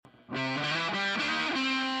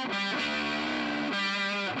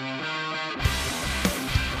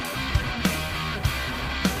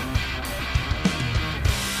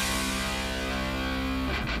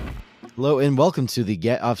Hello and welcome to the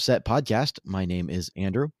Get Offset podcast. My name is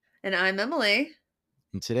Andrew, And I'm Emily.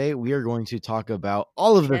 and today we are going to talk about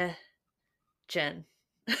all of the Jen.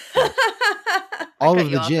 all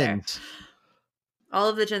of the gins. All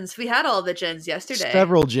of the gins. We had all of the gins yesterday.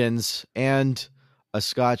 Several gins and a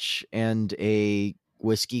scotch and a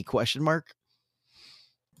whiskey question mark.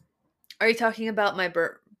 Are you talking about my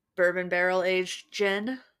bourbon barrel aged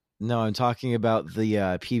gin? No, I'm talking about the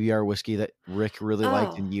PBR whiskey that Rick really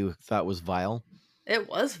liked and you thought was vile. It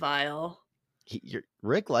was vile.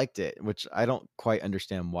 Rick liked it, which I don't quite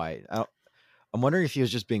understand why. I'm wondering if he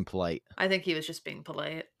was just being polite. I think he was just being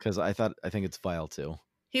polite. Because I think it's vile too.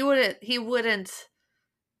 He wouldn't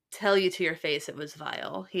tell you to your face it was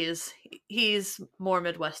vile. He's more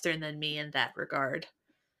Midwestern than me in that regard.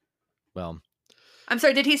 Well, I'm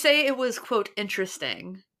sorry, did he say it was, quote,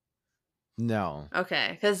 interesting? No.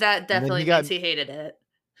 Okay, because that definitely means he hated it.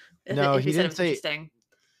 No, he didn't say interesting.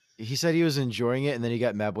 He said he was enjoying it, and then he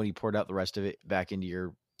got mad when he poured out the rest of it back into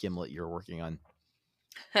your gimlet you were working on.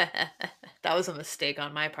 That was a mistake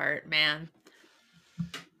on my part, man.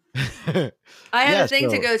 I had a thing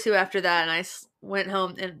to go to after that, and I went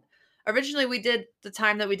home. And originally we did the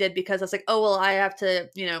time that we did because I was like, oh, well, I have to,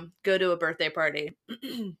 go to a birthday party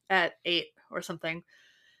at 8 or something.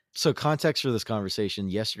 So context for this conversation,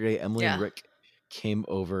 yesterday, Emily and Rick came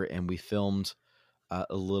over and we filmed a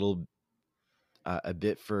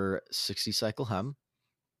bit for 60 Cycle Hum.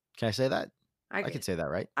 Can I say that? I can say that,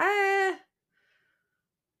 right? I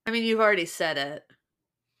mean, you've already said it.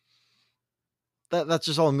 That's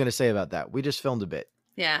just all I'm going to say about that. We just filmed a bit.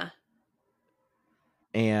 Yeah.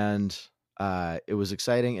 And it was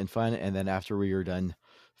exciting and fun. And then after we were done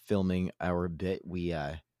filming our bit, we,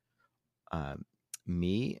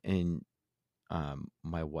 me and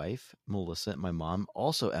my wife, Melissa, my mom,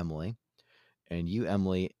 also Emily, and you,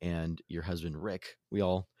 Emily, and your husband, Rick, we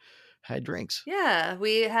all had drinks. Yeah,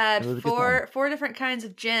 we had four different kinds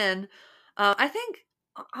of gin. I think,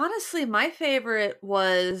 honestly, my favorite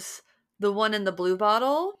was the one in the blue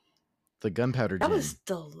bottle. The gunpowder gin. That was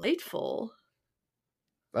delightful.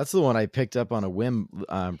 That's the one I picked up on a whim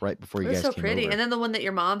right before you guys came over. It was so pretty. And then the one that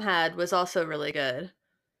your mom had was also really good.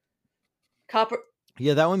 Copper.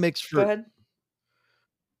 Yeah, that one makes for... Go ahead.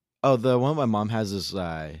 Oh, the one my mom has is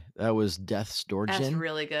that was Death's Door gin. That's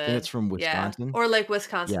really good. I think it's from Wisconsin. Yeah. Or like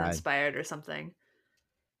Wisconsin inspired or something.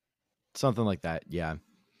 Something like that, yeah.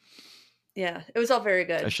 Yeah, it was all very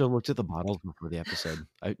good. I should have looked at the bottles before the episode.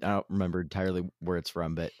 I don't remember entirely where it's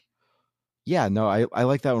from, but yeah, no, I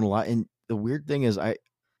like that one a lot. And the weird thing is I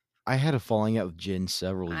had a falling out with gin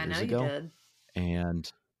several years ago. You did.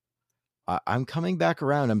 And I'm coming back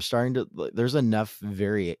around. I'm starting to... There's enough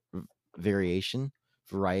variety.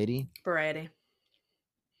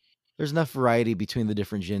 There's enough variety between the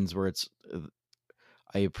different gins where it's...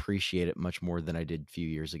 I appreciate it much more than I did a few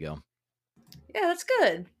years ago. Yeah, that's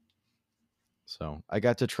good. So I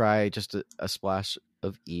got to try just a splash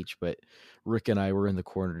of each, but Rick and I were in the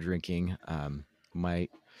corner drinking my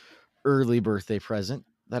early birthday present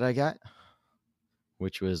that I got,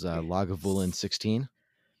 which was Lagavulin 16.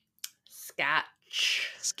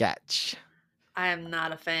 Scotch. I am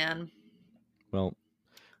not a fan. Well,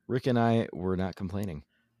 Rick and I were not complaining.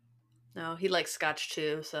 No, he likes scotch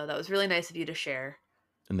too, so that was really nice of you to share.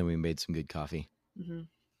 And then we made some good coffee. Mm-hmm.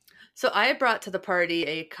 So I brought to the party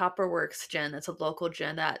a Copperworks gin. That's a local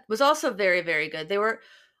gin that was also very, very good. They were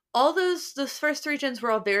all those first three gins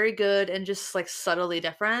were all very good and just like subtly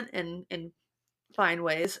different in fine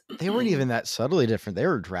ways. They weren't even that subtly different. They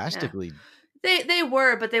were drastically. Yeah. They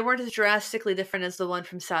were, but they weren't as drastically different as the one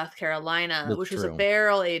from South Carolina, which was a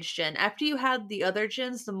barrel aged gin. After you had the other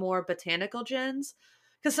gins, the more botanical gins,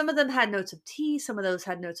 because some of them had notes of tea, some of those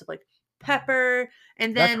had notes of like pepper,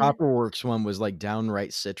 and then that Copperworks one was like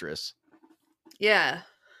downright citrus. Yeah.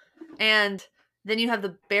 And then you have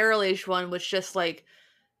the barrel aged one, which just like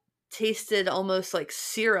tasted almost like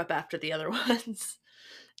syrup after the other ones.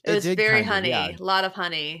 It was very honey, a lot of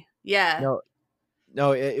honey. Yeah.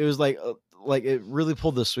 No, it was like it really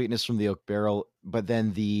pulled the sweetness from the oak barrel, but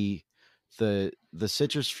then the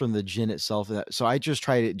citrus from the gin itself. So I just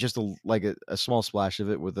tried it, just a small splash of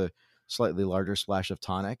it with a slightly larger splash of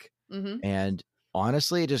tonic. Mm-hmm. And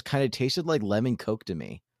honestly, it just kind of tasted like lemon Coke to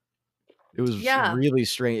me. It was really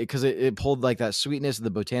strange because it pulled like that sweetness and the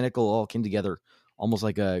botanical all came together almost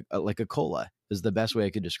like a cola is the best way I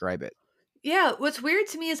could describe it. Yeah, what's weird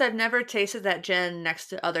to me is I've never tasted that gin next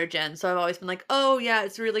to other gin, so I've always been like, oh yeah,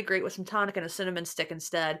 it's really great with some tonic and a cinnamon stick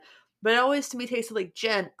instead. But it always to me tasted like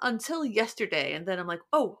gin until yesterday, and then I'm like,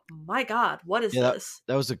 oh my god, what is this?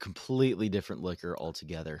 That was a completely different liquor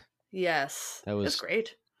altogether. Yes, that was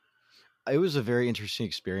great. it was a very interesting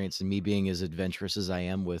experience, and me being as adventurous as I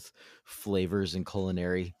am with flavors and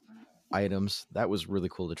culinary items, that was really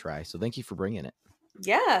cool to try. So thank you for bringing it.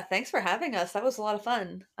 Yeah, thanks for having us. That was a lot of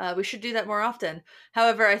fun. We should do that more often.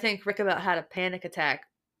 However, I think Rick about had a panic attack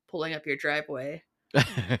pulling up your driveway.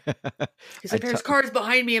 Because like, there's cars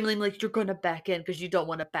behind me, and I'm like, you're going to back in because you don't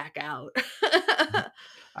want to back out.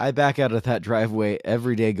 I back out of that driveway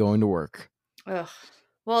every day going to work. Ugh.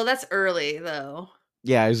 Well, that's early, though.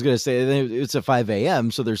 Yeah, I was going to say it's at 5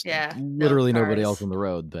 a.m., so there's literally nobody else on the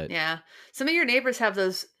road. But yeah, some of your neighbors have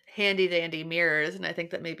those handy-dandy mirrors, and I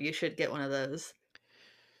think that maybe you should get one of those.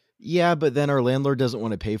 Yeah, but then our landlord doesn't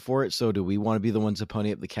want to pay for it, so do we want to be the ones to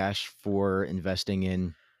pony up the cash for investing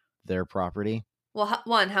in their property? Well,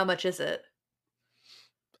 how much is it?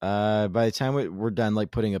 By the time we're done,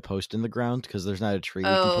 like putting a post in the ground, because there's not a tree we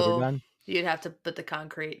can put it on. You'd have to put the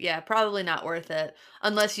concrete. Yeah, probably not worth it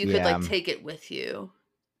unless you could like take it with you.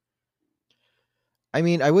 I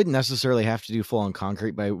mean, I wouldn't necessarily have to do full on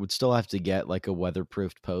concrete, but I would still have to get like a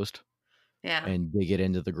weatherproofed post. Yeah. And dig it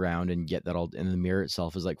into the ground and get that all. And the mirror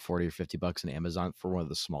itself is like $40 or $50 on Amazon for one of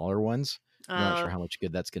the smaller ones. I'm not sure how much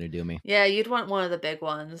good that's going to do me. Yeah, you'd want one of the big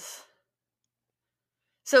ones.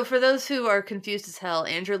 So for those who are confused as hell,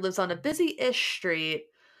 Andrew lives on a busy-ish street,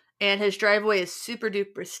 and his driveway is super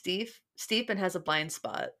duper steep and has a blind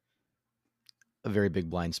spot. A very big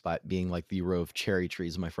blind spot being like the row of cherry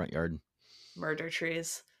trees in my front yard. Murder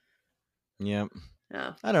trees. Yeah.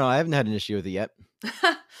 Yeah. I don't know. I haven't had an issue with it yet.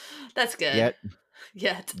 That's good.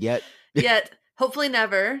 Yet. Hopefully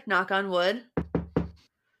never. Knock on wood.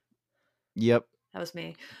 Yep. That was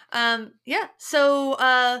me. Yeah.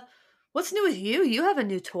 So, what's new with you? You have a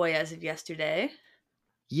new toy as of yesterday.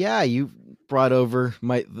 Yeah, you brought over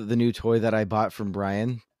the new toy that I bought from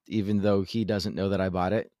Brian, even though he doesn't know that I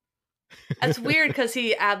bought it. That's weird because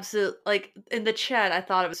he absolutely, like, in the chat, I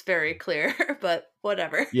thought it was very clear, but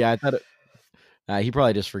whatever. Yeah, I thought it. He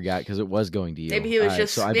probably just forgot because it was going to you. Maybe he was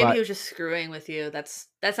just he was just screwing with you. That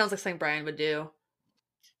sounds like something Brian would do.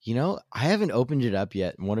 You know, I haven't opened it up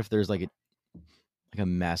yet. I wonder if there's like a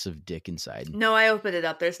massive dick inside. No, I opened it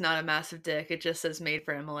up. There's not a massive dick. It just says made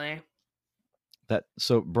for Emily.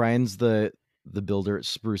 So Brian's the builder at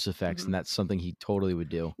Spruce Effects, and that's something he totally would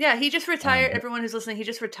do. Yeah, he just retired. Everyone who's listening, he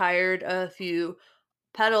just retired a few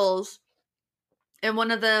pedals, and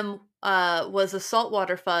one of them was a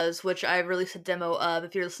saltwater fuzz, which I released a demo of.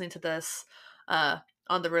 If you're listening to this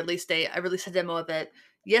on the release date, I released a demo of it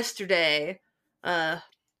yesterday,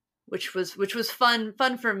 which was fun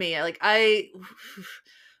for me. I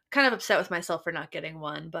kind of upset with myself for not getting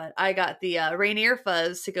one, but I got the Rainier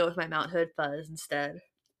fuzz to go with my Mount Hood fuzz instead.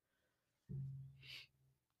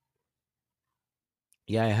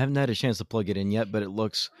 Yeah, I haven't had a chance to plug it in yet, but it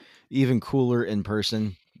looks even cooler in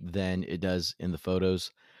person than it does in the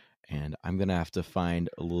photos. And I'm going to have to find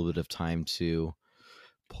a little bit of time to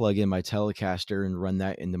plug in my Telecaster and run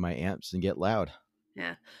that into my amps and get loud.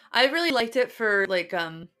 Yeah. I really liked it for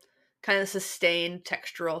kind of sustained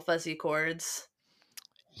textural fuzzy chords.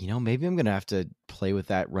 You know, maybe I'm going to have to play with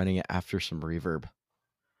that running it after some reverb.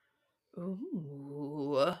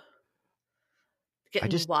 Ooh.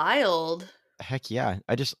 Getting wild. Heck yeah.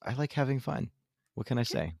 I like having fun. What can I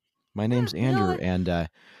say? My name's Andrew, and I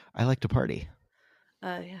like to party.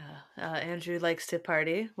 Andrew likes to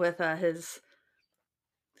party with his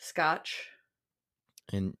scotch.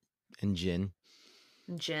 And gin.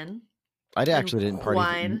 Gin. I actually didn't party.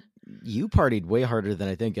 Wine. You partied way harder than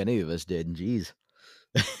I think any of us did. Jeez.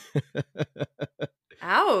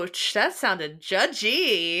 Ouch. That sounded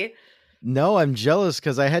judgy. No, I'm jealous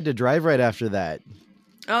because I had to drive right after that.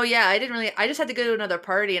 Oh yeah, I just had to go to another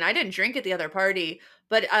party, and I didn't drink at the other party.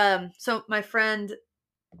 But so my friend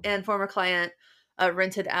and former client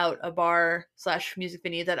rented out a bar / music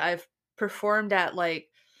venue that I've performed at like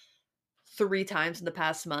 3 times in the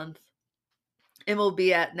past month, and will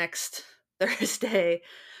be at next Thursday.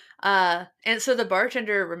 And so the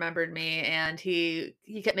bartender remembered me, and he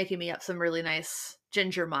kept making me up some really nice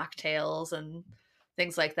ginger mocktails and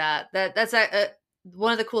things like that. That's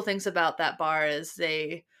one of the cool things about that bar is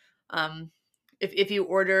they, if you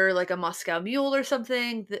order like a Moscow Mule or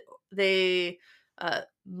something, they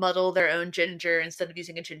muddle their own ginger instead of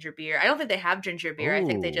using a ginger beer. I don't think they have ginger beer. Ooh. I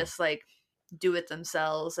think they just like do it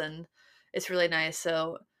themselves, and it's really nice.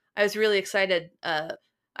 So I was really excited. I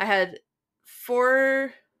had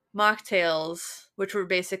 4 mocktails, which were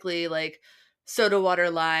basically like soda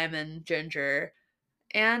water, lime, and ginger.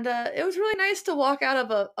 And it was really nice to walk out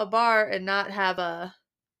of a bar and not have a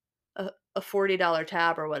 $40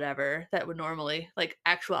 tab or whatever that would normally, like,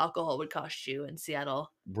 actual alcohol would cost you in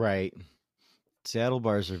Seattle. Right. Seattle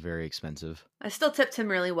bars are very expensive. I still tipped him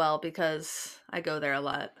really well because I go there a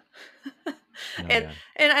lot. Oh and yeah.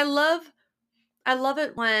 and I love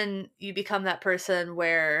it when you become that person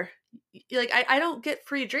where like I don't get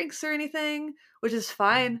free drinks or anything, which is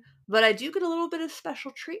fine, but I do get a little bit of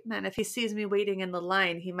special treatment. If he sees me waiting in the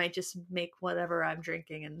line, he might just make whatever I'm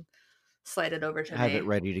drinking and slide it over to Have it me.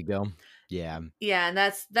 ready to go. Yeah. Yeah, and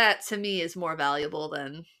that to me is more valuable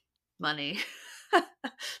than money.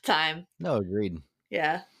 Time. No, agreed.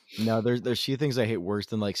 Yeah. No, there's few things I hate worse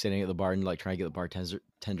than like sitting at the bar and like trying to get the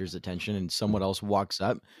bartender's attention, and someone else walks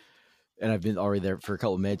up, and I've been already there for a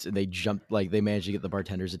couple of minutes, and they jump like they manage to get the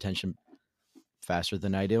bartender's attention faster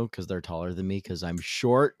than I do because they're taller than me because I'm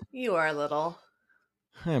short. You are little.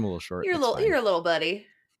 I'm a little short. You're a It's little. fine. You're a little buddy.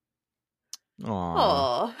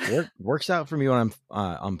 Aw. Oh. Works out for me when I'm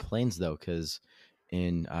on planes though, because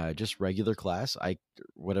in just regular class,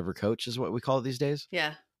 whatever coach is what we call it these days.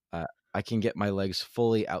 Yeah. I can get my legs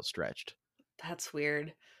fully outstretched. That's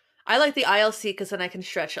weird. I like the aisle seat because then I can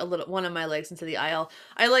stretch one of my legs into the aisle.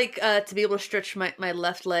 I like to be able to stretch my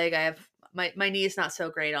left leg. I have my knee is not so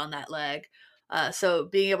great on that leg, so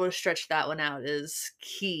being able to stretch that one out is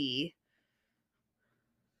key.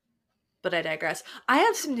 But I digress. I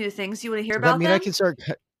have some new things. You want to hear about them?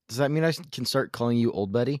 Does that mean I can start calling you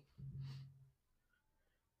old buddy?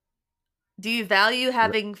 Do you value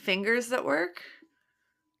having fingers that work?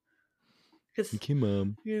 Okay,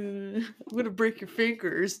 Mom. I'm gonna break your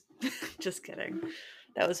fingers. Just kidding.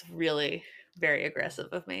 That was really very aggressive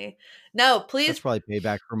of me. No, please. That's probably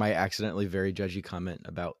payback for my accidentally very judgy comment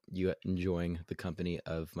about you enjoying the company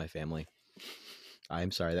of my family.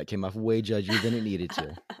 I'm sorry, that came off way judgy than it needed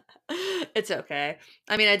to. It's okay.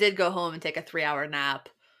 I mean, I did go home and take a 3-hour nap.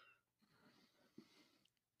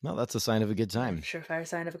 Well, that's a sign of a good time. Surefire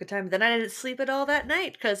sign of a good time. Then I didn't sleep at all that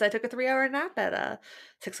night because I took a 3-hour nap at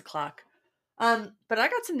 6 o'clock. But I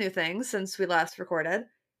got some new things since we last recorded.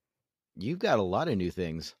 You've got a lot of new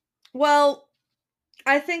things. Well,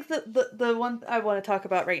 I think that the one I want to talk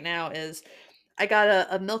about right now is I got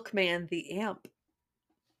a Milkman the amp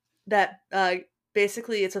that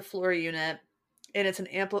basically it's a floor unit and it's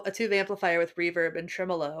a tube amplifier with reverb and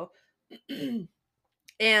tremolo.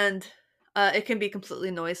 And it can be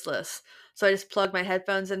completely noiseless. So I just plug my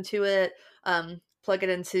headphones into it, plug it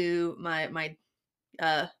into my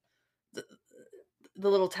the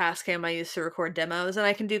little Tascam I use to record demos, and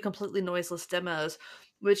I can do completely noiseless demos,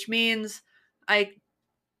 which means I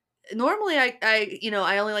normally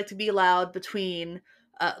I only like to be loud between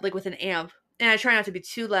like with an amp, and I try not to be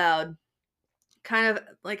too loud. Kind of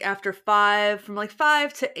like after 5, from like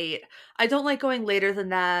 5 to 8. I don't like going later than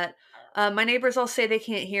that. My neighbors all say they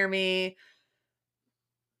can't hear me,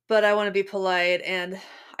 but I want to be polite, and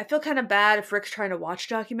I feel kind of bad if Rick's trying to watch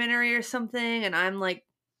documentary or something, and I'm like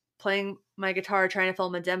playing my guitar trying to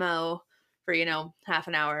film a demo for half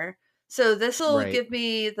an hour. So this will give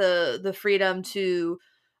me the freedom to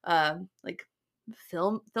like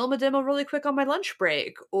film a demo really quick on my lunch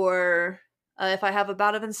break, or if I have a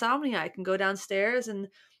bout of insomnia, I can go downstairs and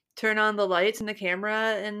turn on the lights and the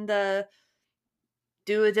camera and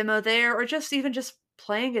do a demo there, or just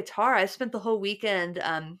playing guitar. I spent the whole weekend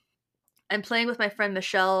I'm playing with my friend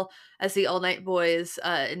Michelle as the All Night Boys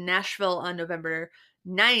in Nashville on November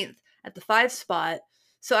 9th at the 5 spot.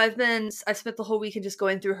 So I spent the whole weekend just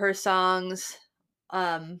going through her songs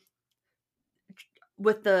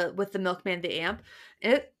with the Milkman the amp.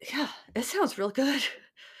 It sounds real good.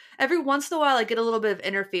 Every once in a while I get a little bit of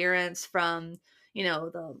interference from,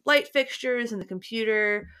 the light fixtures and the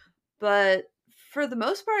computer, but for the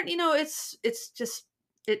most part, it's just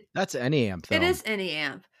that's any amp though. It is any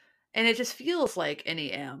amp. And it just feels like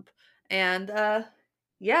any amp. And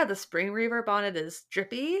the spring reverb on it is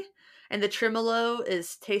drippy, and the tremolo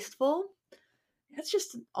is tasteful. It's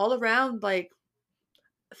just all around like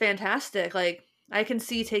fantastic. Like I can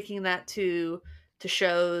see taking that to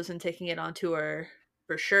shows and taking it on tour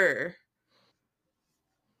for sure.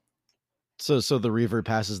 So the reverb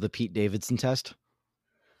passes the Pete Davidson test?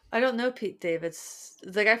 I don't know Pete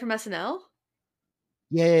Davidson. The guy from SNL?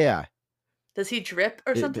 Yeah. Does he drip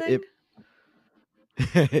or something?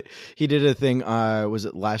 He did a thing, was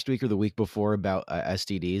it last week or the week before, about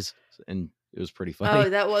STDs, and it was pretty funny. Oh,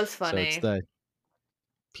 that was funny. So it's the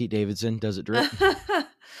Pete Davidson, does it drip?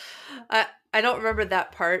 I don't remember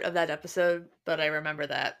that part of that episode, but I remember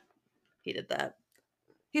that he did that.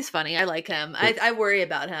 He's funny. I like him. I worry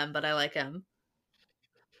about him, but I like him.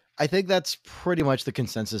 I think that's pretty much the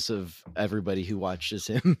consensus of everybody who watches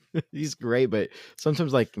him. He's great, but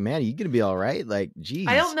sometimes like, man, you gonna be all right? Like, geez.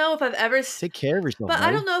 I don't know if I've ever take care of yourself. But buddy.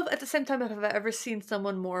 I don't know if at the same time if I've ever seen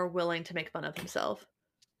someone more willing to make fun of himself.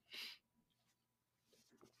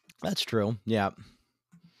 That's true. Yeah.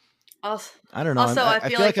 Also, I don't know. I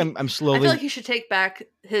feel like I'm slowly. I feel like he should take back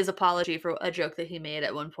his apology for a joke that he made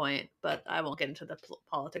at one point, but I won't get into the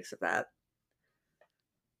politics of that.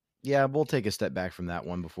 Yeah, we'll take a step back from that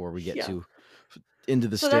one before we get into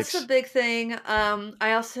the sticks. That's the big thing.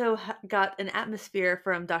 I also got an atmosphere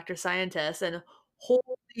from Dr. Scientist, and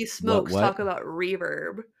holy smokes, talk about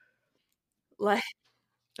reverb. Like,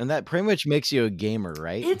 and that pretty much makes you a gamer,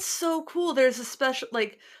 right? It's so cool. There's a special,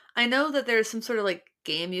 like, I know that there's some sort of like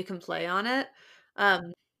game you can play on it.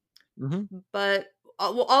 But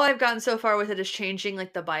all I've gotten so far with it is changing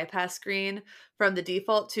like the bypass screen from the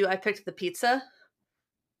default to I picked the pizza.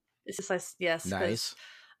 It's just like, yes, nice.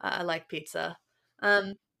 I like pizza.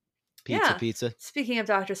 Pizza. Speaking of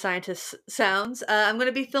Dr. Scientist sounds, I'm going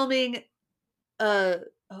to be filming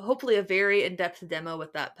hopefully a very in-depth demo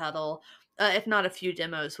with that pedal, if not a few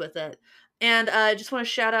demos with it. And I just want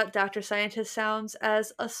to shout out Dr. Scientist Sounds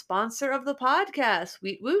as a sponsor of the podcast.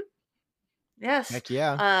 Woot woot. Yes. Heck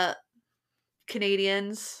yeah.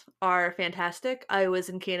 Canadians are fantastic. I was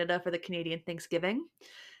in Canada for the Canadian Thanksgiving,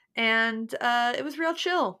 and it was real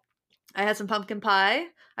chill. I had some pumpkin pie.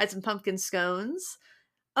 I had some pumpkin scones.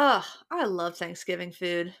 Ugh, I love Thanksgiving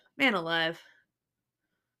food. Man alive.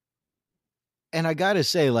 And I gotta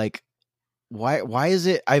say, like, why is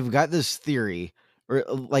it? I've got this theory, or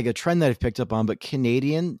like a trend that I've picked up on, but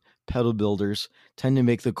Canadian pedal builders tend to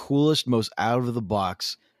make the coolest, most out of the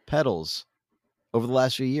box pedals over the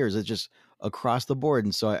last few years. It's just across the board,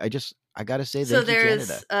 and so I gotta say, so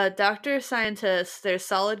there's Dr. Scientist. There's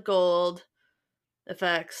Solid Gold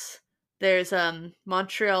effects. There's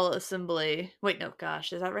Montreal Assembly. Wait, no,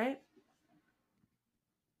 gosh, is that right?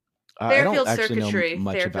 Fairfield Circuitry,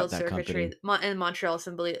 Fairfield Circuitry, and Montreal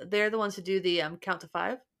Assembly. They're the ones who do the count to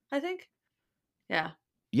 5, I think. Yeah.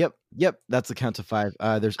 Yep. That's the count to 5.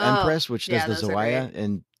 There's Empress, which does the Zoya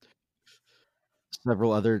and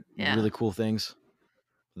several other really cool things.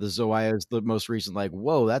 The Zoya is the most recent. Like,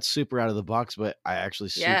 whoa, that's super out of the box, but I actually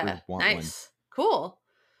super want one. Cool.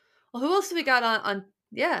 Well, who else do we got on?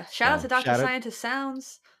 Yeah, shout out to Dr. Scientist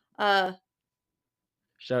Sounds. Shout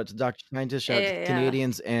out to Dr. Scientist. Shout out to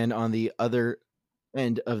Canadians, and on the other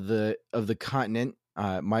end of the continent,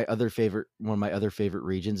 one of my other favorite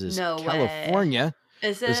regions is California.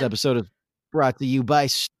 Is it? This episode is brought to you by.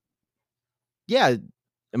 Yeah,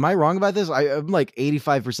 am I wrong about this? I'm like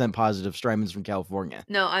 85% positive Strymons from California.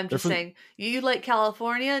 No, I'm just saying. You like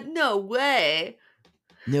California? No way.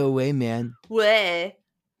 No way, man. Way.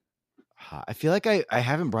 I feel like I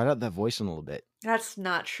haven't brought out that voice in a little bit. That's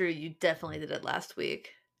not true. You definitely did it last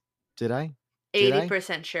week. Did I?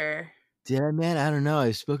 80% sure. Did I, man? I don't know.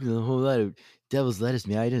 I've spoken to a whole lot of devil's lettuce,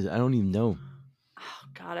 man. I don't even know. Oh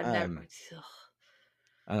God, I've never.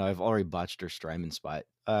 I know I've already botched her Strymon spot.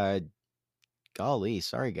 Golly,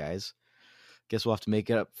 sorry guys. Guess we'll have to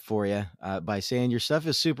make it up for you by saying your stuff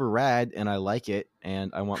is super rad and I like it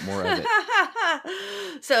and I want more of it.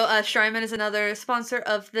 So Strymon is another sponsor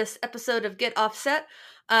of this episode of Get Offset.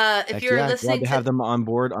 If you're listening, glad to have them on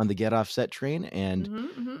board on the Get Offset train, and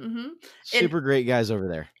super great guys over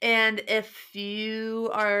there. And if you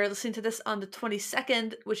are listening to this on the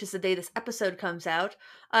 22nd, which is the day this episode comes out,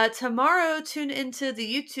 tomorrow tune into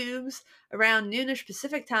the YouTubes around noonish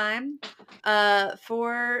Pacific time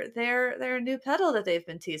for their new pedal that they've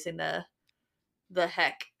been teasing the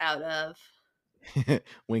heck out of.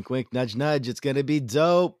 Wink, wink, nudge, nudge. It's gonna be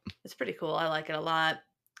dope. It's pretty cool. I like it a lot.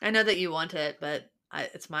 I know that you want it, but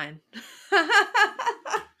it's mine.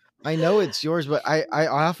 I know it's yours, but I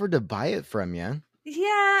offered to buy it from you.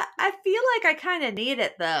 Yeah, I feel like I kind of need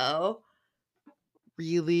it though.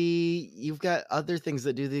 Really? You've got other things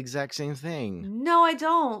that do the exact same thing. No, I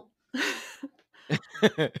don't.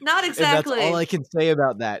 Not exactly. And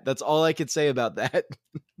that's all I can say about that.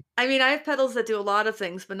 I mean, I have pedals that do a lot of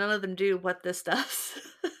things, but none of them do what this does.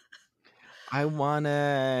 I want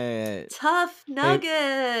it. Tough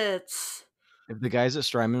nuggets. If the guys at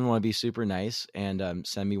Strymon want to be super nice and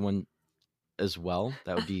send me one as well,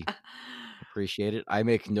 that would be appreciated. I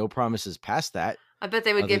make no promises past that. I bet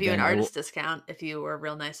they would give you an artist discount if you were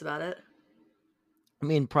real nice about it. I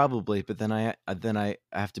mean, probably, but then I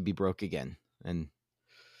have to be broke again, and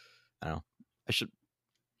I don't know. I should.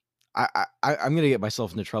 I'm gonna get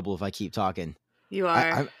myself into trouble if I keep talking. You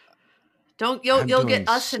are. You'll get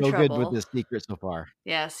us in trouble. So good with this secret so far.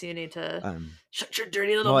 Yes, you need to shut your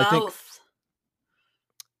dirty little mouth.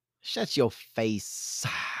 Shut your face.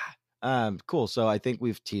 Cool. So I think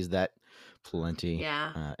we've teased that plenty.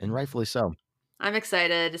 Yeah. And rightfully so. I'm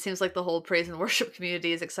excited. It seems like the whole praise and worship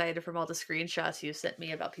community is excited from all the screenshots you sent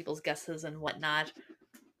me about people's guesses and whatnot.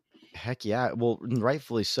 Heck yeah. Well,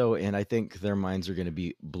 rightfully so. And I think their minds are going to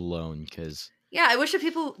be blown because Yeah, I wish that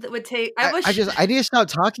people that would take. I need to stop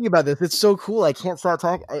talking about this. It's so cool. I can't stop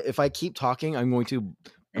talking. If I keep talking, I'm going to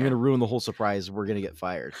ruin the whole surprise. We're going to get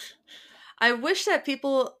fired. I wish that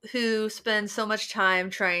people who spend so much time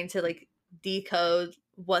trying to like decode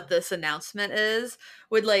what this announcement is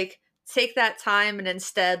would like take that time and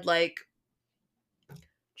instead like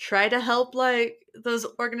try to help like those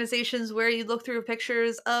organizations where you look through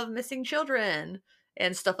pictures of missing children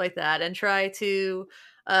and stuff like that and try to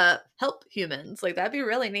help humans. Like that'd be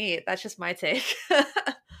really neat. That's just my take.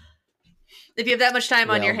 If you have that much time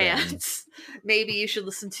on your hands, maybe you should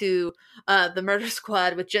listen to the Murder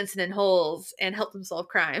Squad with Jensen and Holes and help them solve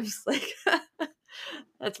crimes. Like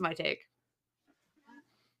that's my take.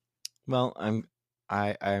 Well,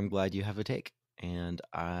 I'm glad you have a take, and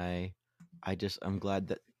I'm glad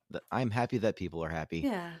that I'm happy that people are happy.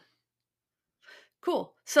 Yeah.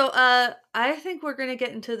 Cool. So I think we're gonna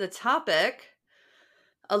get into the topic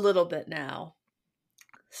a little bit now.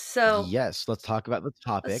 So yes, let's talk about the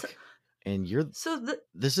topic. And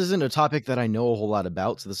this isn't a topic that I know a whole lot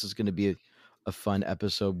about, so this is going to be a fun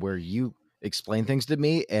episode where you explain things to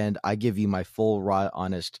me and I give you my full, raw,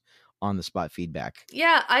 honest, on the spot feedback.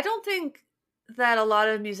 Yeah, I don't think that a lot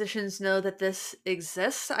of musicians know that this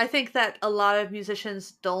exists. I think that a lot of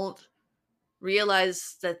musicians don't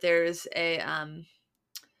realize that there's an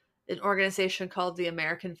organization called the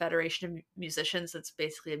American Federation of Musicians. That's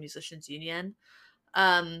basically a musicians union.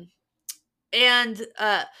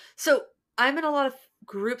 So I'm in a lot of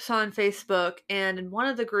groups on Facebook, and in one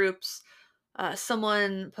of the groups,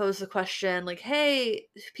 someone posed a question like, hey,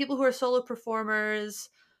 people who are solo performers,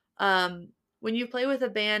 when you play with a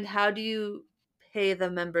band, how do you pay the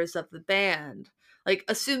members of the band? Like,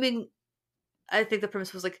 assuming, I think the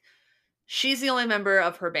premise was like, she's the only member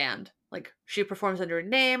of her band. Like, she performs under a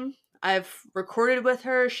name. I've recorded with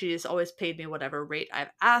her. She's always paid me whatever rate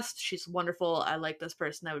I've asked. She's wonderful. I like this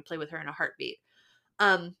person. I would play with her in a heartbeat.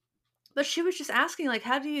 But she was just asking, like,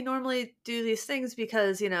 how do you normally do these things?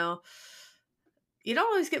 Because, you know, you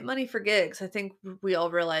don't always get money for gigs. I think we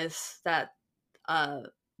all realize that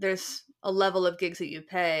there's a level of gigs that you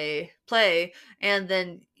play, and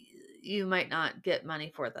then you might not get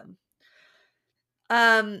money for them.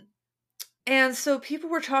 And so people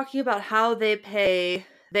were talking about how they pay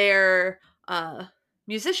their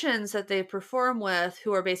musicians that they perform with,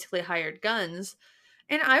 who are basically hired guns.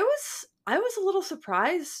 And I was a little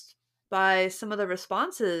surprised by some of the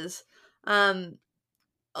responses. A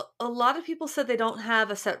lot of people said they don't have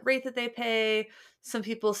a set rate that they pay. Some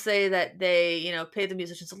people say that they, you know, pay the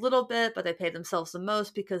musicians a little bit, but they pay themselves the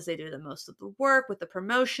most because they do the most of the work with the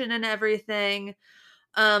promotion and everything.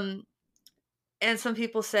 And some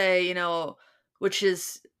people say, you know, which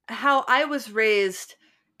is how I was raised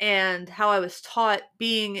and how I was taught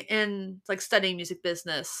being in like studying music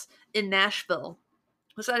business in Nashville,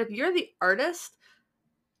 was that if you're the artist,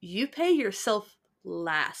 you pay yourself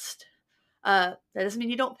last. That doesn't mean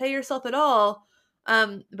you don't pay yourself at all,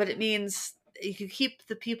 but it means you keep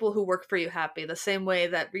the people who work for you happy, the same way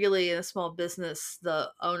that really in a small business, the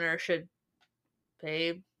owner should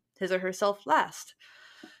pay his or herself last.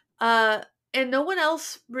 And no one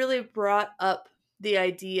else really brought up the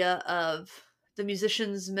idea of the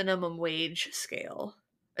musician's minimum wage scale.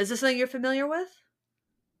 Is this something you're familiar with?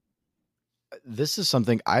 This is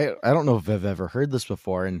something I don't know if I've ever heard this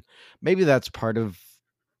before, and maybe that's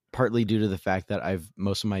partly due to the fact that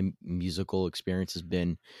most of my musical experience has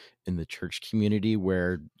been in the church community,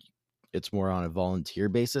 where it's more on a volunteer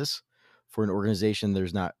basis. For an organization,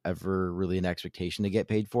 there's not ever really an expectation to get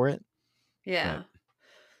paid for it. Yeah. But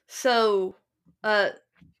so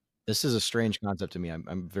this is a strange concept to me.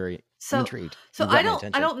 I'm very intrigued. So I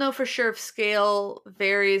don't know for sure if scale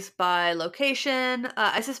varies by location.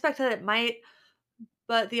 I suspect that it might,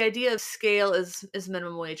 but the idea of scale is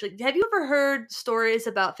minimum wage. Like, have you ever heard stories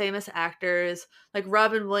about famous actors like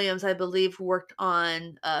Robin Williams? I believe worked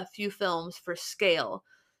on a few films for scale.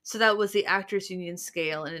 So that was the Actors Union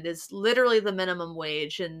scale, and it is literally the minimum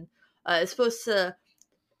wage, and it's supposed to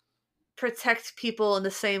protect people in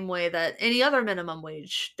the same way that any other minimum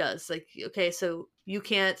wage does. Like, okay, so you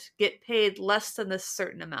can't get paid less than this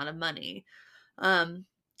certain amount of money. And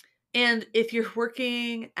if you're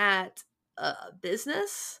working at a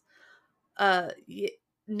business,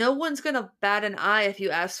 no one's going to bat an eye if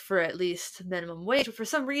you ask for at least minimum wage. But for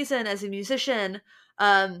some reason, as a musician,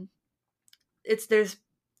 I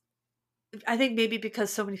think maybe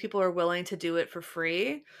because so many people are willing to do it for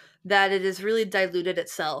free, that it has really diluted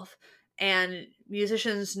itself. And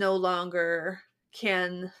musicians no longer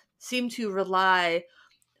can seem to rely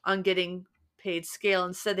on getting paid scale.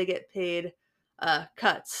 Instead, they get paid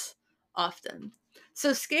cuts often.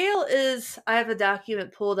 So scale is, I have a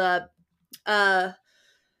document pulled up.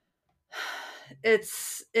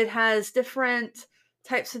 It has different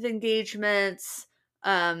types of engagements,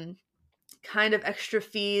 kind of extra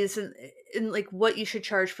fees, and like what you should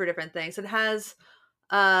charge for different things. It has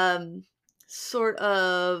sort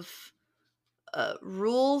of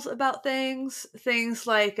rules about things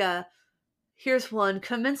like here's one: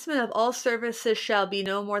 commencement of all services shall be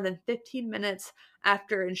no more than 15 minutes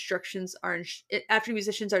after after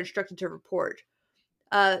musicians are instructed to report.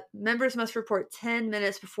 Members must report 10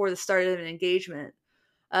 minutes before the start of an engagement.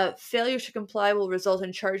 Failure to comply will result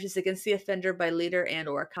in charges against the offender by leader and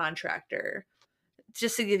or contractor.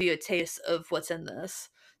 Just to give you a taste of what's in this.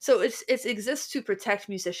 So it exists to protect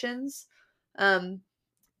musicians,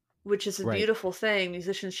 which is a beautiful thing.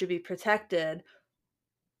 Musicians should be protected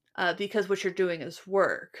because what you're doing is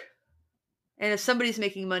work. And if somebody's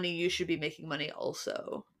making money, you should be making money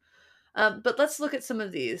also. But let's look at some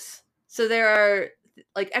of these. So there are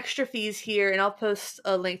like extra fees here, and I'll post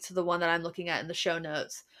a link to the one that I'm looking at in the show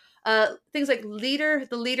notes. Things like the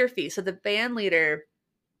leader fee. So the band leader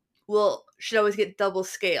should always get double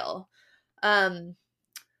scale.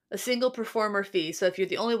 A single performer fee. So if you're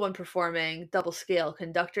the only one performing, double scale.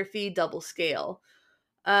 Conductor fee, double scale.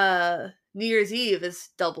 New Year's Eve is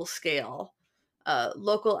double scale.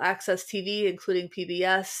 Local access TV, including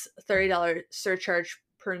PBS, $30 surcharge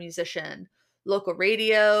per musician. Local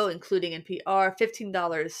radio, including NPR,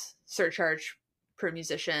 $15 surcharge per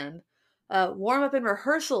musician. Warm up and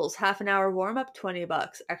rehearsals, half an hour warm up,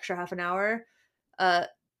 $20. Extra half an hour,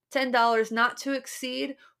 $10 not to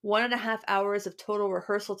exceed 1.5 hours of total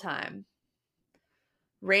rehearsal time.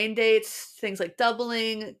 Rain dates, things like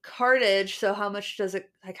doubling. Cartage, so how much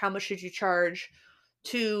should you charge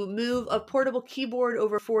to move a portable keyboard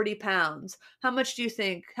over 40 pounds? How much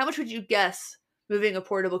would you guess moving a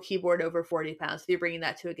portable keyboard over 40 pounds if you're bringing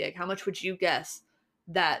that to a gig? How much would you guess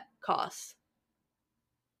that costs?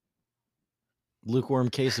 Lukewarm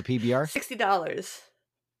case of PBR? $60.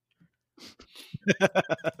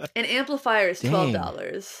 An amplifier is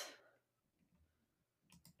 $12.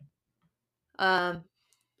 A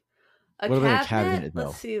cabinet?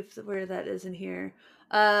 Let's see where that is in here.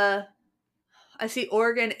 I see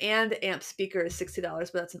organ and amp speaker is $60,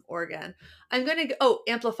 but that's an organ. I'm going to go,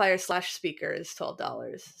 amplifier / speaker is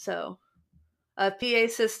 $12. So a PA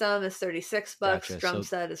system is $36. Gotcha. Drum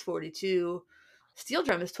set is $42. Steel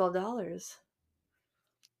drum is $12.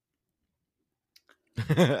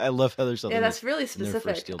 I love how there's something. Yeah, that's really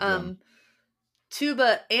specific.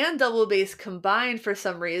 Tuba and double bass combined for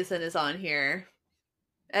some reason is on here,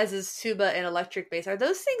 as is tuba and electric bass. Are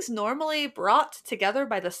those things normally brought together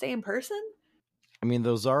by the same person? I mean,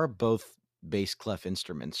 those are both bass clef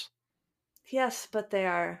instruments. Yes, but they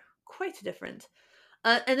are quite different.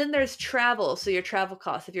 And then there's travel. So your travel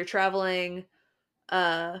costs. If you're traveling,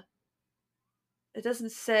 it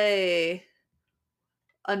doesn't say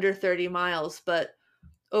under 30 miles, but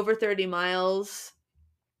over 30 miles,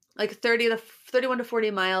 like 31 to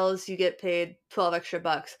 40 miles, you get paid $12 extra.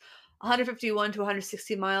 151 to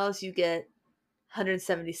 160 miles, you get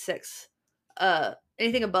 176.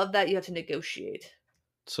 Anything above that, you have to negotiate.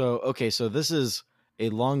 So this is a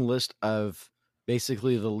long list of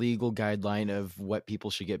basically the legal guideline of what people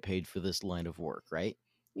should get paid for this line of work, right?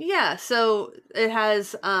 Yeah. So it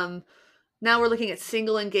has, now we're looking at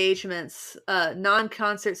single engagements,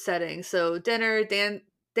 non-concert settings. So dinner,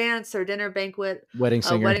 dance or dinner banquet, wedding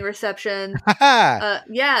singer, wedding reception.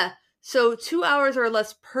 Yeah. So 2 hours or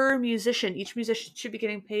less per musician. Each musician should be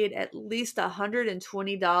getting paid at least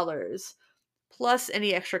 $120 plus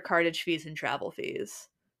any extra cartage fees and travel fees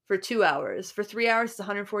for 2 hours. For 3 hours, it's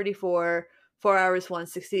 $144, 4 hours,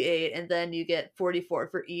 $168, and then you get $44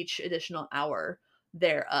 for each additional hour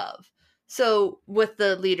thereof. So with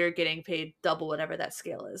the leader getting paid double whatever that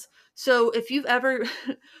scale is. So if you've ever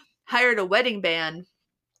hired a wedding band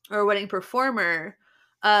or a wedding performer,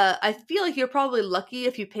 I feel like you're probably lucky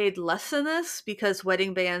if you paid less than this, because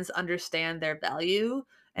wedding bands understand their value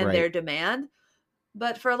and their demand.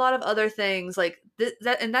 But for a lot of other things like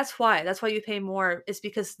that's why you pay more, is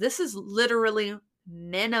because this is literally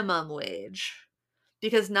minimum wage,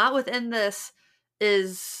 because not within this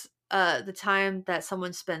is the time that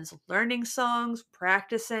someone spends learning songs,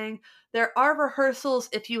 practicing. There are rehearsals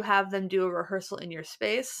if you have them do a rehearsal in your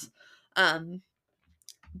space.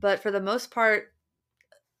 But for the most part,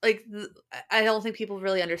 like, I don't think people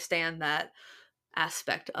really understand that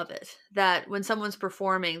aspect of it, that when someone's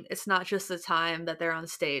performing, it's not just the time that they're on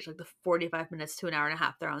stage, like the 45 minutes to an hour and a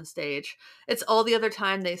half they're on stage. It's all the other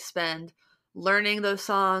time they spend learning those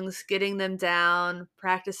songs, getting them down,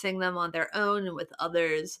 practicing them on their own and with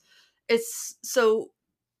others. It's so,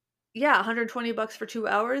 yeah, $120 for 2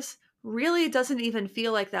 hours really doesn't even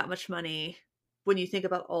feel like that much money when you think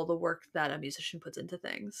about all the work that a musician puts into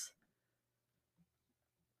things.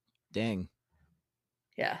 Dang.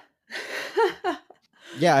 Yeah.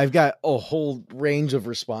 Yeah, I've got a whole range of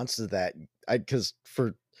responses to that. Because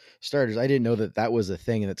for starters, I didn't know that was a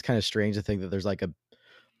thing, and it's kind of strange to think that there's like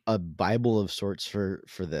a Bible of sorts for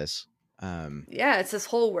this. Yeah, it's this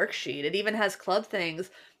whole worksheet. It even has club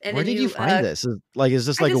things, and Where then did you you find this? Is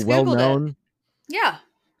this I like a just well googled it. known? Yeah.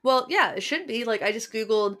 Well, yeah, it should be. Like I just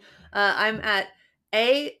googled I'm at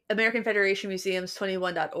American Federation Museums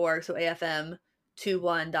 21.org, so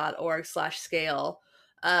AFM21.org/scale.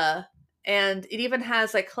 Uh and it even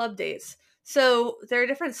has like club dates. So there are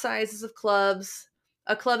different sizes of clubs.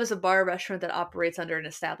 A club is a bar or restaurant that operates under an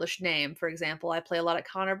established name. For example, I play a lot at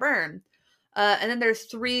Connor Byrne. And then there's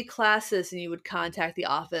 3 classes, and you would contact the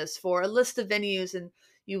office for a list of venues, and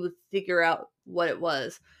you would figure out what it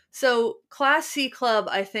was. So Class C club,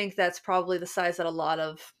 I think that's probably the size that a lot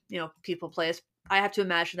of people play. I have to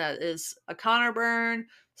imagine that is a Connor Byrne,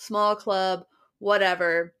 small club,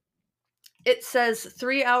 whatever. It says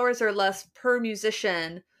 3 hours or less per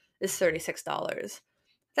musician is $36.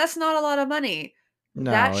 That's not a lot of money.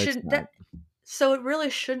 That No, it's shouldn't not. that so it really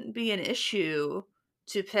shouldn't be an issue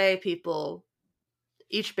to pay people,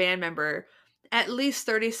 each band member, at least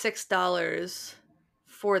 $36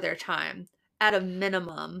 for their time at a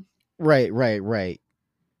minimum. Right.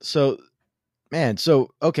 So, man,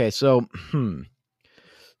 okay, so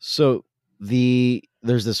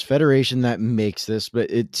there's this federation that makes this, but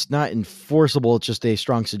it's not enforceable. It's just a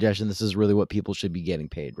strong suggestion. This is really what people should be getting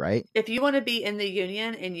paid, right? If you want to be in the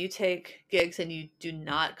union and you take gigs and you do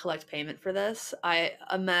not collect payment for this, I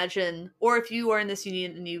imagine, or if you are in this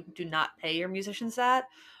union and you do not pay your musicians that,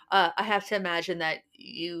 I have to imagine that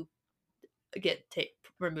you get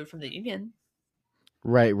removed from the union.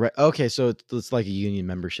 Right. Okay, so it's like a union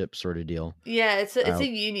membership sort of deal. Yeah, it's a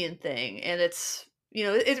union thing, and it's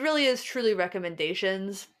it really is truly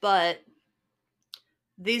recommendations, but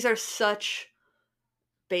these are such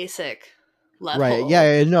basic levels. Right.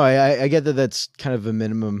 Yeah. No, I get that. That's kind of a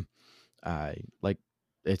minimum, like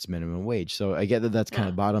it's minimum wage. So I get that that's kind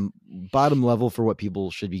of bottom level for what people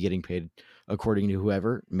should be getting paid according to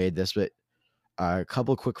whoever made this. But a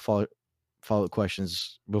couple of quick follow up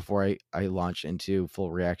questions before I launch into full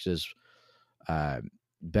reactions.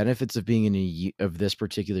 Benefits of being in of this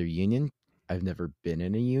particular union. I've never been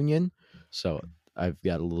in a union, so I've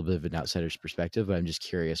got a little bit of an outsider's perspective. But I'm just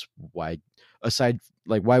curious why,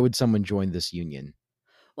 why would someone join this union?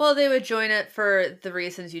 Well, they would join it for the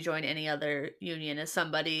reasons you join any other union. As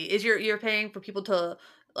somebody is you're paying for people to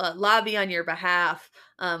lobby on your behalf,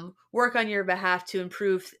 work on your behalf to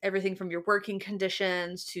improve everything from your working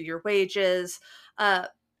conditions to your wages. A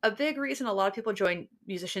big reason a lot of people join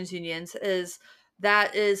musicians unions is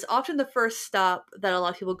that is often the first stop that a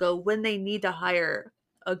lot of people go when they need to hire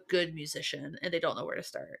a good musician and they don't know where to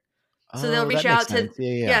start. So they'll reach out to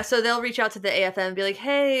so they'll reach out to the AFM and be like,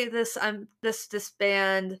 "Hey, this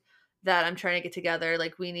band that I'm trying to get together,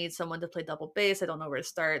 like we need someone to play double bass. I don't know where to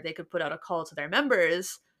start." They could put out a call to their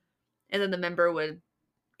members, and then the member would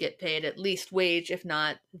get paid at least wage, if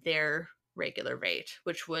not their regular rate,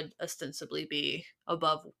 which would ostensibly be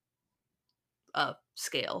above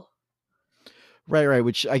scale. Right,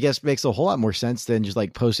 which I guess makes a whole lot more sense than just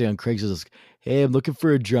like posting on Craigslist, "Hey, I'm looking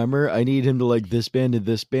for a drummer. I need him to like this band and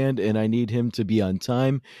this band, and I need him to be on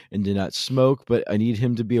time and to not smoke, but I need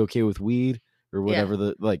him to be okay with weed," or whatever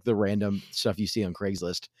the random stuff you see on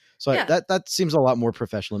Craigslist. So that seems a lot more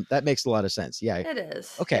professional. That makes a lot of sense. Yeah, it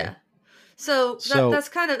is. Okay. Yeah. So that's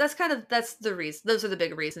the reason. Those are the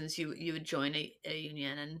big reasons you would join a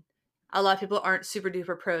union, and a lot of people aren't super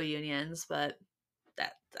duper pro unions, but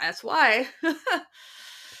that's why.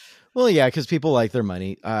 Well, yeah, because people like their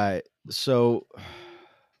money. So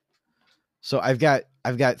I've got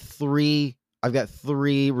three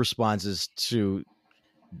responses to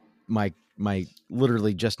my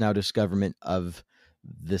literally just now discoverment of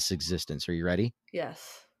this existence. Are you ready?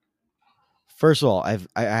 Yes. First of all, I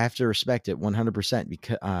have to respect it 100%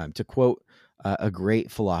 because to quote a great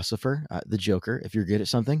philosopher, the Joker, if you're good at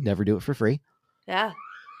something, never do it for free. Yeah,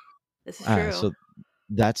 this is true. So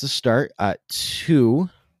that's a start. 2,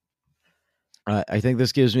 I think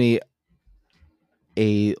this gives me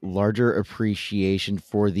a larger appreciation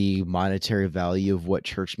for the monetary value of what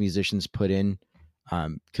church musicians put in.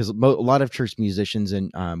 Because a lot of church musicians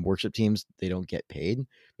and worship teams, they don't get paid.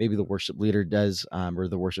 Maybe the worship leader does, or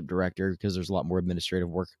the worship director, because there's a lot more administrative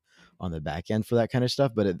work on the back end for that kind of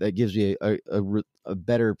stuff, but that gives you a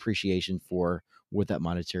better appreciation for what that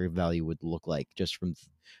monetary value would look like just from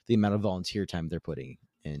the amount of volunteer time they're putting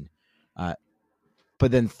in.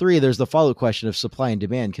 But then 3, there's the follow question of supply and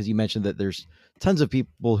demand, because you mentioned that there's tons of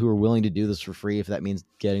people who are willing to do this for free if that means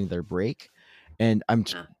getting their break. And I'm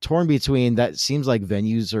torn between that. Seems like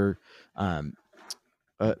venues are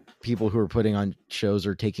people who are putting on shows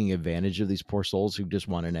are taking advantage of these poor souls who just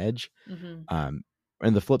want an edge.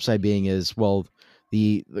 And the flip side being is, well,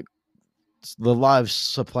 the law of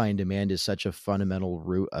supply and demand is such a fundamental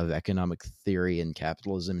root of economic theory and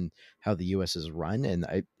capitalism and how the U.S. is run. And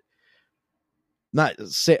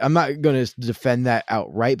I'm not going to defend that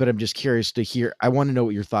outright, but I'm just curious to hear. I want to know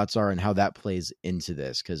what your thoughts are on how that plays into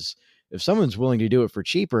this, because if someone's willing to do it for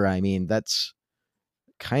cheaper, I mean, that's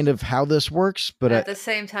kind of how this works. But at the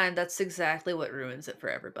same time, that's exactly what ruins it for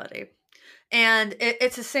everybody. And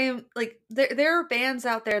it's the same. Like there are bands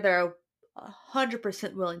out there that are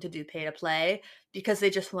 100% willing to do pay to play because they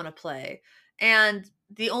just want to play. And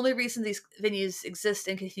the only reason these venues exist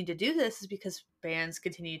and continue to do this is because bands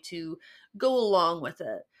continue to go along with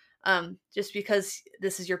it. Just because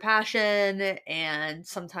this is your passion, and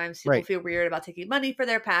sometimes people feel weird about taking money for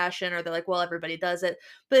their passion, or they're like, well, everybody does it.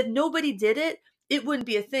 But if nobody did it, it wouldn't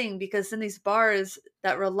be a thing, because then these bars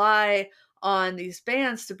that rely on these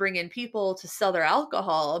bands to bring in people to sell their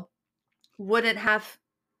alcohol wouldn't have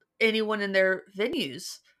anyone in their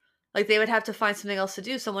venues. Like, they would have to find something else to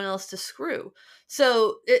do, someone else to screw.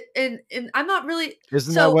 So and I'm not really.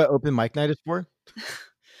 Isn't that what open mic night is for?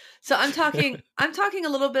 So I'm talking a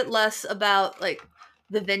little bit less about like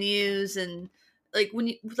the venues, and like when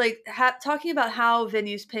you like talking about how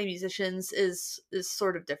venues pay musicians is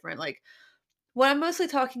sort of different. Like, what I'm mostly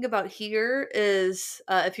talking about here is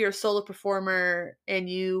if you're a solo performer and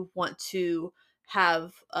you want to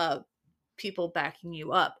have people backing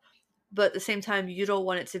you up, but at the same time you don't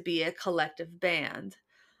want it to be a collective band,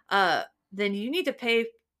 then you need to pay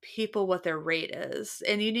people what their rate is,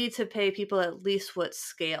 and you need to pay people at least what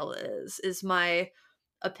scale is my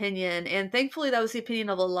opinion. And thankfully that was the opinion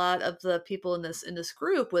of a lot of the people in this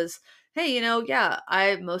group was, hey,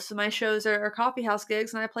 most of my shows are coffee house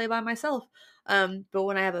gigs and I play by myself. But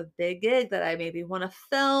when I have a big gig that I maybe want to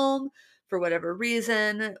film for whatever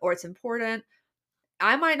reason, or it's important,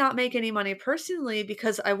 I might not make any money personally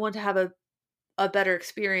because I want to have a better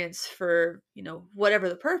experience for, whatever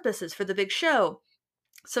the purpose is for the big show.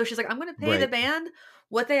 So she's like, I'm going to pay the band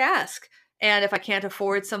what they ask. And if I can't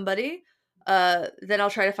afford somebody, then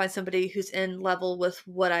I'll try to find somebody who's in level with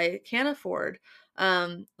what I can afford.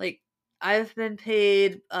 Like, I've been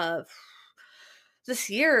paid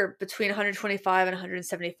this year between 125 and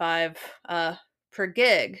 175 per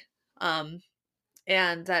gig. And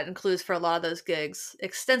that includes, for a lot of those gigs,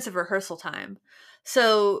 extensive rehearsal time.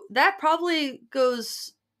 So that probably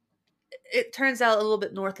goes, it turns out, a little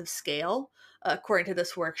bit north of scale, according to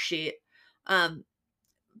this worksheet.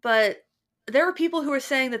 But there are people who are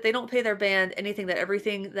saying that they don't pay their band anything, that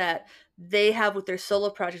everything that they have with their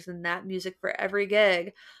solo projects and that music for every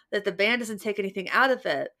gig, that the band doesn't take anything out of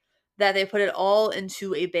it, that they put it all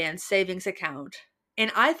into a band savings account.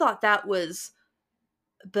 And I thought that was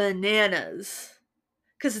bananas,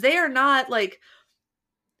 because they are not like,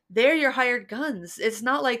 they're your hired guns. It's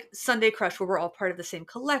not like Sunday Crush where we're all part of the same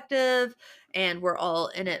collective and we're all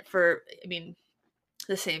in it for,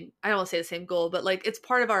 the same, I don't want to say the same goal, but like, it's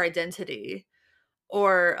part of our identity.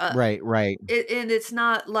 Or right. And it's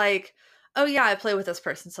not like, oh yeah, I play with this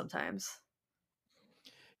person sometimes.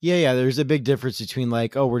 Yeah. There's a big difference between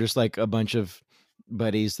like, oh, we're just like a bunch of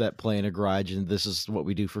buddies that play in a garage and this is what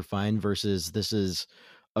we do for fun, versus this is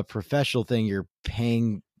a professional thing. You're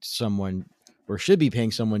paying someone, or should be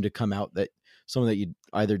paying someone, to come out, that someone that you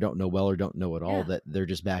either don't know well or don't know at all, that they're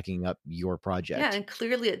just backing up your project. Yeah, and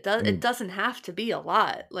clearly it does. It doesn't have to be a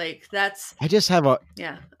lot. Like, that's. I just have a.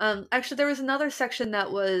 Yeah. Actually, there was another section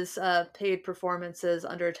that was paid performances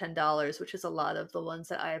under $10, which is a lot of the ones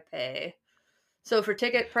that I pay. So for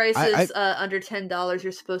ticket prices under $10,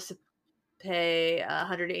 you're supposed to pay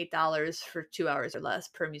 $108 for 2 hours or less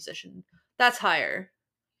per musician. That's higher.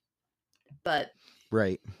 But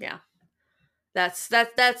yeah,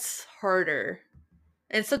 that's harder.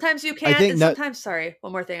 And sometimes you can't. And sometimes, sorry,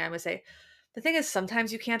 one more thing I'm gonna say. The thing is,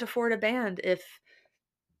 sometimes you can't afford a band if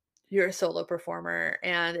you're a solo performer,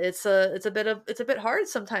 and it's a bit hard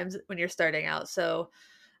sometimes when you're starting out. So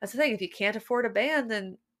that's the thing. If you can't afford a band,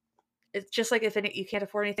 then it's just like you can't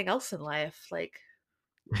afford anything else in life. Like,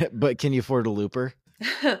 but can you afford a looper?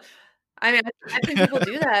 I mean, I think people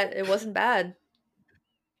do that. It wasn't bad.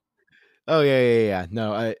 Oh yeah.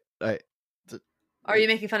 No, I. Are you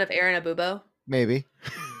making fun of Aaron Abubo? Maybe.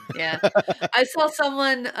 Yeah. I saw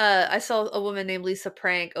a woman named Lisa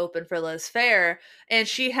Prank open for Liz Phair, and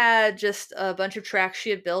she had just a bunch of tracks she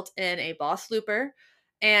had built in a Boss looper,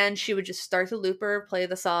 and she would just start the looper, play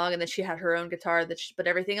the song, and then she had her own guitar but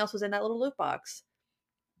everything else was in that little loop box.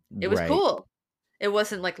 It was Right. cool. It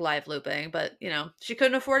wasn't like live looping, but she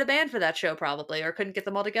couldn't afford a band for that show probably, or couldn't get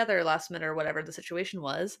them all together last minute or whatever the situation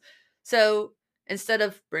was. So instead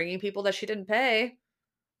of bringing people that she didn't pay,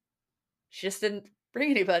 she just didn't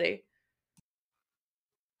bring anybody.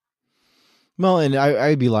 Well, and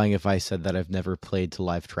I'd be lying if I said that I've never played to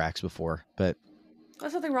live tracks before, but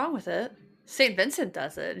there's nothing wrong with it. St. Vincent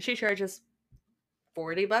does it, and she charges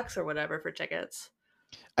 $40 or whatever for tickets.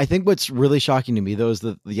 I think what's really shocking to me though is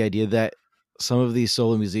the idea that some of these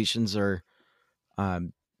solo musicians are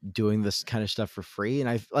doing this kind of stuff for free, and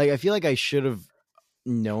I feel like I should have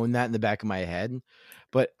known that in the back of my head,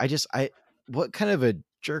 but what kind of a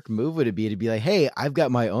jerk move would it be to be like, hey, I've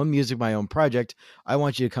got my own music, my own project, I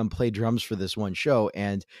want you to come play drums for this one show,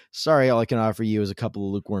 and sorry, all I can offer you is a couple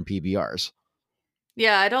of lukewarm PBRs.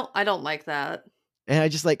 Yeah, I don't like that. And I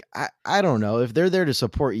just like, I don't know if they're there to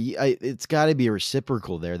support you. It's got to be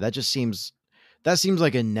reciprocal there. That seems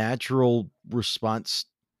like a natural response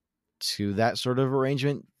to that sort of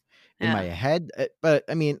arrangement in my head. But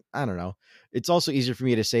I mean, I don't know. It's also easier for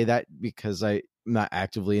me to say that because I'm not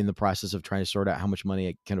actively in the process of trying to sort out how much money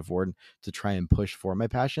I can afford to try and push for my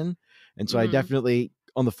passion. And so I definitely,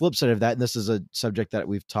 on the flip side of that, and this is a subject that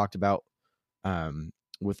we've talked about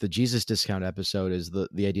with the Jesus discount episode, is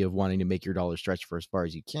the idea of wanting to make your dollar stretch for as far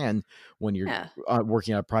as you can when you're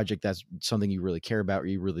working on a project that's something you really care about or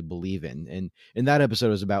you really believe in. And that episode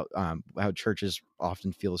was about how churches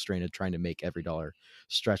often feel a strain of trying to make every dollar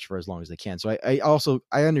stretch for as long as they can. So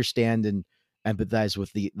I understand and empathize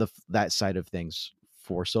with that side of things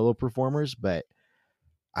for solo performers, but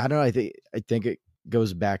I don't know. I think it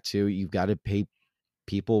goes back to, you've got to pay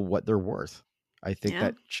people what they're worth. I think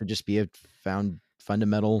that should just be a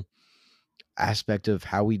fundamental aspect of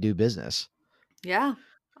how we do business. Yeah.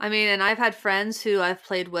 I mean, and I've had friends who I've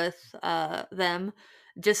played with them,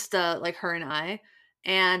 just like her and I.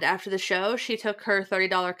 And after the show, she took her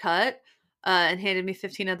 $30 cut and handed me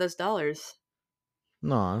 15 of those dollars.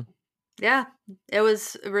 Aw. Yeah, it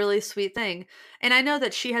was a really sweet thing. And I know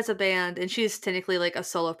that she has a band, and she's technically like a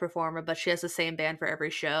solo performer, but she has the same band for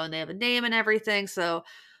every show, and they have a name and everything. So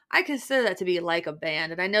I consider that to be like a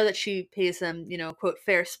band. And I know that she pays them, quote,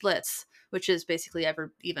 fair splits, which is basically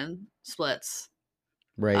even splits,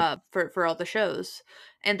 right, for all the shows.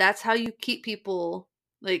 And that's how you keep people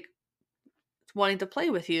like wanting to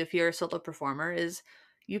play with you if you're a solo performer, is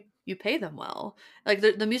you pay them well. Like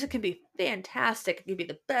the music can be fantastic, it can be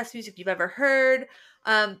the best music you've ever heard,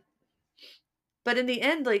 but in the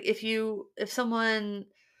end, like if someone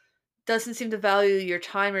doesn't seem to value your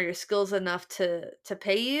time or your skills enough to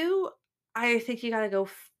pay you, I think you got to go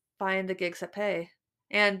find the gigs that pay.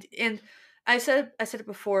 And I said it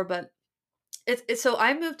before, but it's so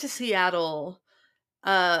I moved to Seattle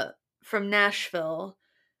from Nashville.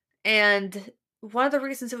 And one of the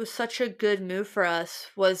reasons it was such a good move for us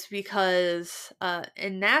was because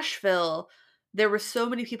in Nashville, there were so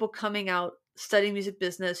many people coming out studying music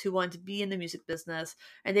business who wanted to be in the music business,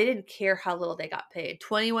 and they didn't care how little they got paid.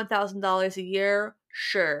 $21,000 a year?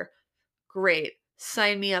 Sure. Great.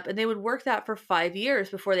 Sign me up. And they would work that for 5 years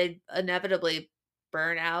before they'd inevitably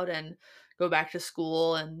burn out and go back to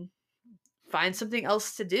school and find something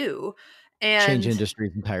else to do. And change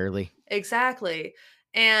industries entirely. Exactly.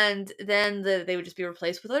 And then they would just be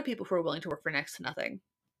replaced with other people who are willing to work for next to nothing.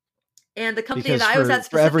 And the company that I was at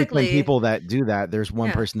specifically, for every 10 people that do that, there's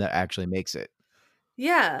one person that actually makes it.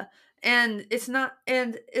 Yeah. And it's not,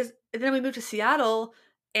 and then we moved to Seattle,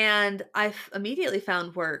 and I immediately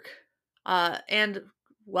found work, and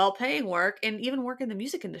well-paying work, and even work in the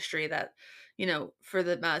music industry that, for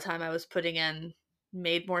the amount of time I was putting in,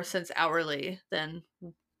 made more sense hourly than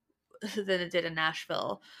it did in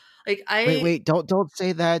Nashville. Like wait, don't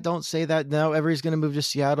say that. Don't say that. No, everybody's gonna move to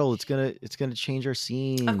Seattle. It's gonna change our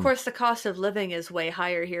scene. Of course, the cost of living is way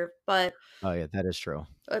higher here, but oh yeah, that is true.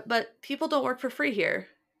 But people don't work for free here,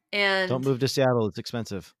 and don't move to Seattle. It's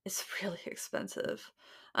expensive. It's really expensive.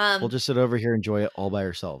 We'll just sit over here and enjoy it all by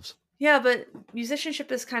ourselves. Yeah, but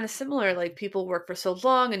musicianship is kind of similar. Like, people work for so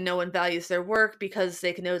long, and no one values their work because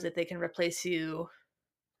they know that they can replace you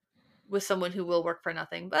with someone who will work for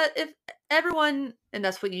nothing. But if everyone, and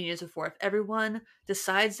that's what unions are for, if everyone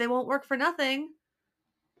decides they won't work for nothing,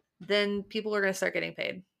 then people are going to start getting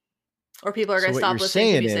paid. Or people are going to stop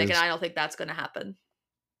listening to music, and I don't think that's going to happen.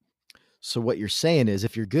 So what you're saying is,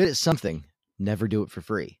 if you're good at something, never do it for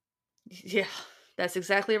free. Yeah, that's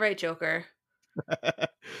exactly right, Joker.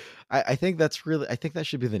 I think that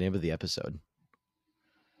should be the name of the episode.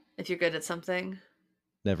 If you're good at something,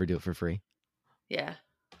 never do it for free. Yeah.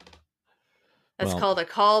 That's called a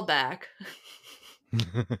callback.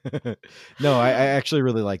 No, I actually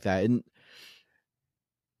really like that. And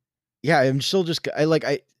yeah, I'm still just,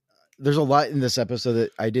 there's a lot in this episode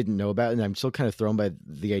that I didn't know about, and I'm still kind of thrown by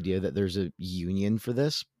the idea that there's a union for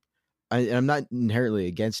this. I'm not inherently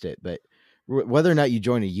against it, but whether or not you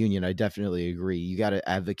join a union, I definitely agree. You got to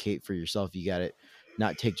advocate for yourself. You got to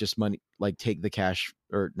not take just money, like take the cash,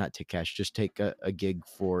 or not take cash, just take a gig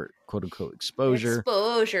for quote unquote exposure.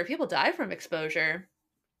 Exposure. People die from exposure.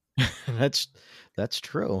 That's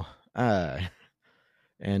true. And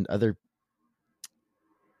other,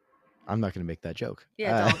 I'm not going to make that joke.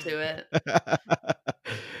 Yeah, don't do it.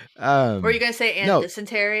 Were you going to say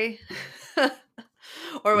dysentery?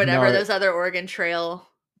 Or whatever those other Oregon Trail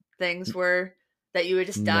things were that you would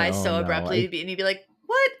just die so abruptly, and you'd be like,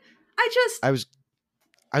 "What? I was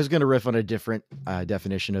going to riff on a different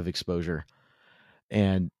definition of exposure,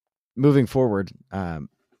 and moving forward,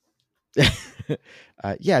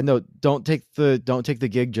 yeah, no, don't take the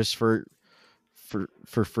gig just for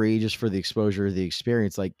free, just for the exposure, the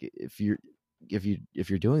experience. Like if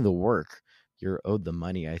you're doing the work, you're owed the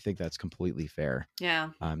money. I think that's completely fair. Yeah.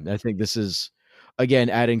 I think this is, again,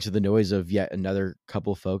 adding to the noise of yet another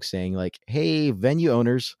couple folks saying like, hey, venue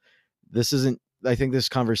owners, this isn't, I think this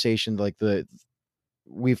conversation, like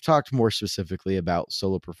we've talked more specifically about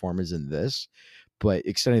solo performers in this, but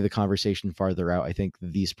extending the conversation farther out, I think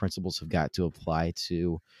these principles have got to apply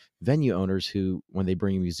to venue owners who, when they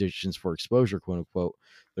bring musicians for exposure, quote unquote,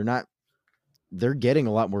 they're getting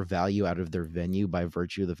a lot more value out of their venue by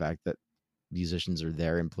virtue of the fact that musicians are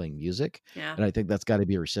there and playing music. Yeah. And I think that's got to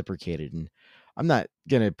be reciprocated. And I'm not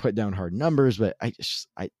going to put down hard numbers, but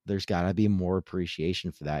there's got to be more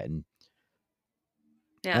appreciation for that. And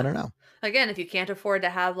yeah, I don't know. Again, if you can't afford to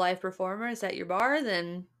have live performers at your bar,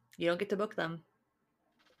 then you don't get to book them.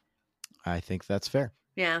 I think that's fair.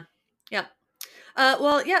 Yeah. Yeah.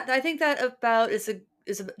 Well, yeah, I think that about is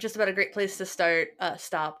just about a great place to start.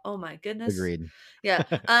 Stop. Oh my goodness. Agreed. Yeah.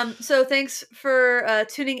 So thanks for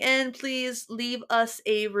tuning in. Please leave us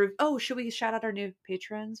a Oh, should we shout out our new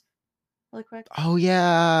patrons really quick? Oh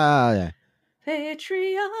yeah.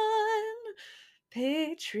 Patreon.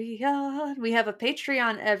 We have a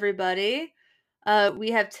Patreon, everybody.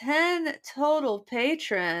 We have 10 total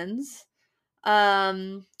patrons.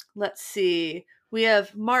 Let's see. We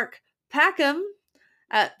have Mark Packham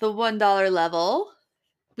at the $1 level.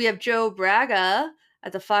 We have Joe Braga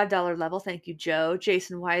at the $5 level. Thank you, Joe.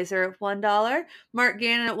 Jason Weiser at $1. Mark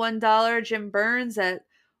Gannon at $1. Jim Burns at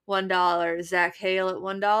 $1. Zach Hale at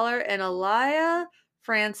 $1. And Elia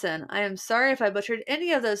Franson. I am sorry if I butchered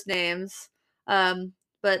any of those names.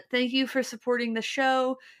 But thank you for supporting the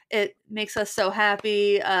show. It makes us so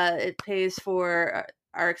happy. It pays for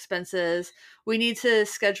our expenses. We need to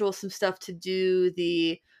schedule some stuff to do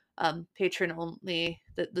the patron only,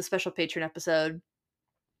 the special patron episode.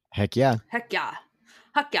 Heck yeah. Heck yeah.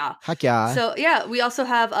 Heck yeah. Heck yeah. So yeah, we also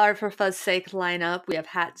have our For Fuzz's Sake lineup. We have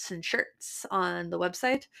hats and shirts on the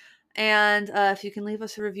website. And if you can leave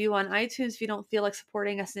us a review on iTunes, if you don't feel like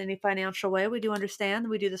supporting us in any financial way, we do understand.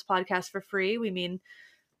 We do this podcast for free. We mean,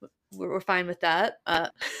 we're fine with that.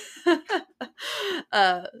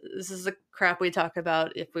 This is the crap we talk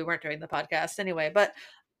about if we weren't doing the podcast anyway. But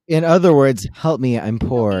in other words, help me, I'm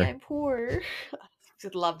poor. Help me, I'm poor. I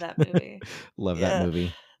love that movie. Love that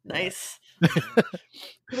movie. Nice.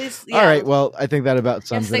 Please, All right. Well, I think that about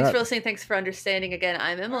sums it up. Thanks for listening. Thanks for understanding. Again,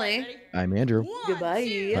 I'm Emily. I'm Andrew.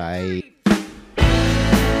 Goodbye. Bye.